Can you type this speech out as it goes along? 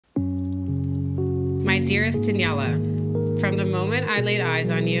My dearest Daniela, from the moment I laid eyes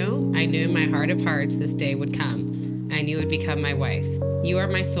on you, I knew in my heart of hearts this day would come, and you would become my wife. You are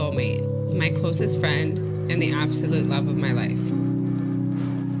my soulmate, my closest friend, and the absolute love of my life.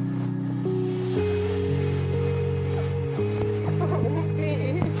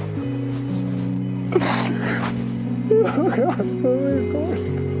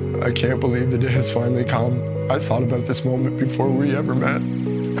 I can't believe the day has finally come. I thought about this moment before we ever met.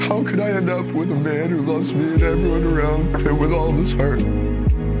 How could I end up with a man who loves me and everyone around him with all of his heart?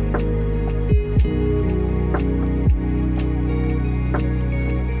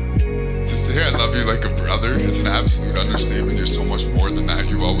 To say I love you like a brother is an absolute understatement. You're so much more than that.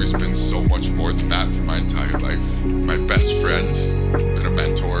 You've always been so much more than that for my entire life. My best friend, been a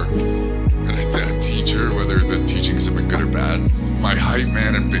mentor, been a teacher, whether the teachings have been good or bad. My hype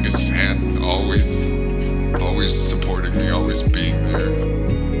man and biggest fan, always supporting me, always being there.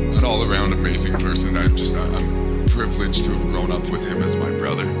 An all-around amazing person. I'm privileged to have grown up with him as my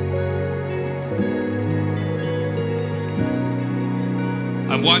brother.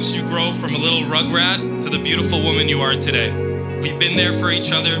 I've watched you grow from a little rugrat to the beautiful woman you are today. We've been there for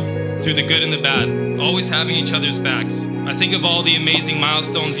each other through the good and the bad, always having each other's backs. I think of all the amazing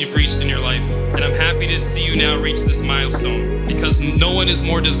milestones you've reached in your life, and I'm happy to see you now reach this milestone, because no one is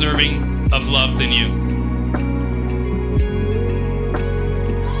more deserving of love than you.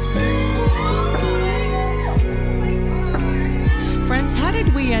 Friends, how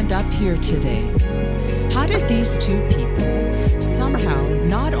did we end up here today? How did these two people somehow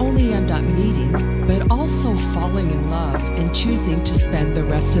not only end up meeting, but also falling in love and choosing to spend the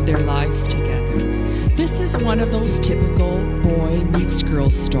rest of their lives together? This is one of those typical boy meets girl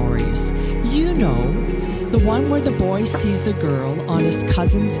stories. You know, the one where the boy sees the girl on his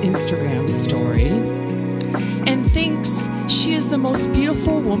cousin's Instagram story and thinks she is the most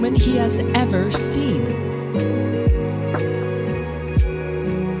beautiful woman he has ever seen.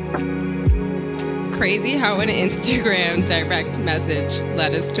 Crazy how an Instagram direct message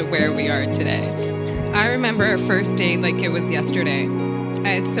led us to where we are today. I remember our first date like it was yesterday. I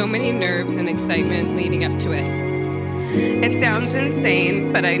had so many nerves and excitement leading up to it. It sounds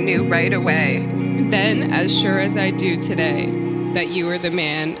insane, but I knew right away, then as sure as I do today, that you were the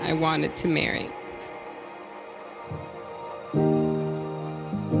man I wanted to marry.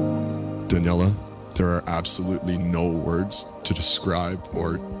 Daniela, there are absolutely no words to describe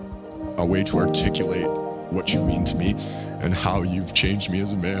or a way to articulate what you mean to me and how you've changed me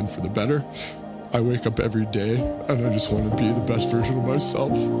as a man for the better. I wake up every day and I just want to be the best version of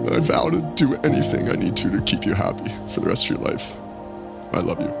myself. I vow to do anything I need to keep you happy for the rest of your life. I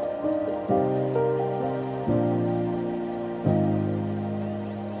love you.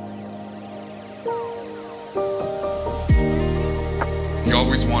 He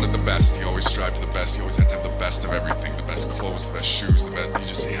always wanted the best. He always strived for the best. He always had to have the best of everything, the best clothes, the best shoes,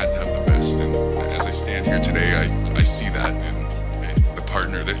 he had to have the best. And as I stand here today, I see that in the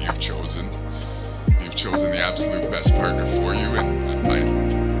partner that you've chosen. You've chosen the absolute best partner for you, and I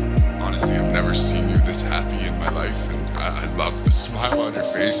honestly have never seen you this happy in my life. And I love the smile on your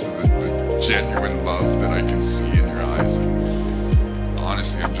face and the genuine love that I can see in your eyes. And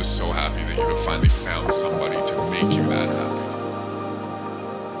honestly, I'm just so happy that you have finally found somebody to make you that happy.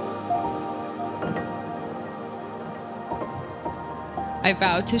 I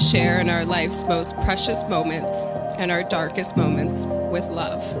vow to share in our life's most precious moments and our darkest moments with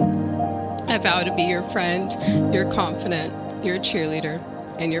love. I vow to be your friend, your confidant, your cheerleader,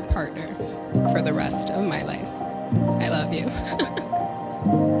 and your partner for the rest of my life. I love you.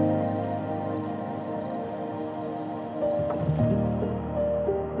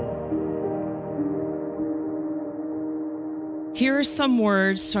 Here are some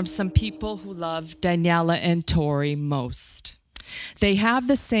words from some people who love Daniela and Tori most. They have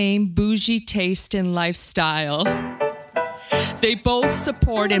the same bougie taste and lifestyle. They both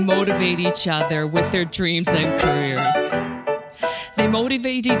support and motivate each other with their dreams and careers. They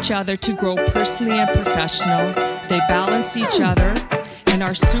motivate each other to grow personally and professional. They balance each other and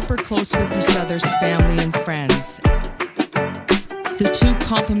are super close with each other's family and friends. The two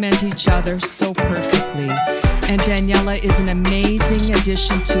complement each other so perfectly, and Daniela is an amazing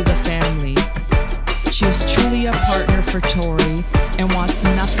addition to the family. She is truly a partner for Tori and wants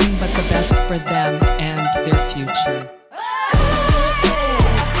nothing but the best for them and their future.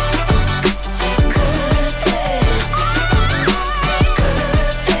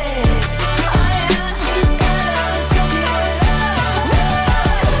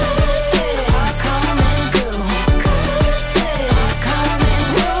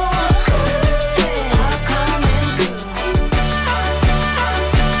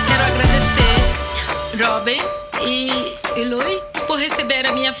 Robin e Louis por receber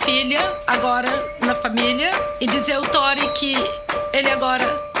a minha filha agora na família e dizer ao Tori que ele agora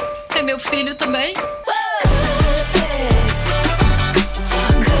é meu filho também.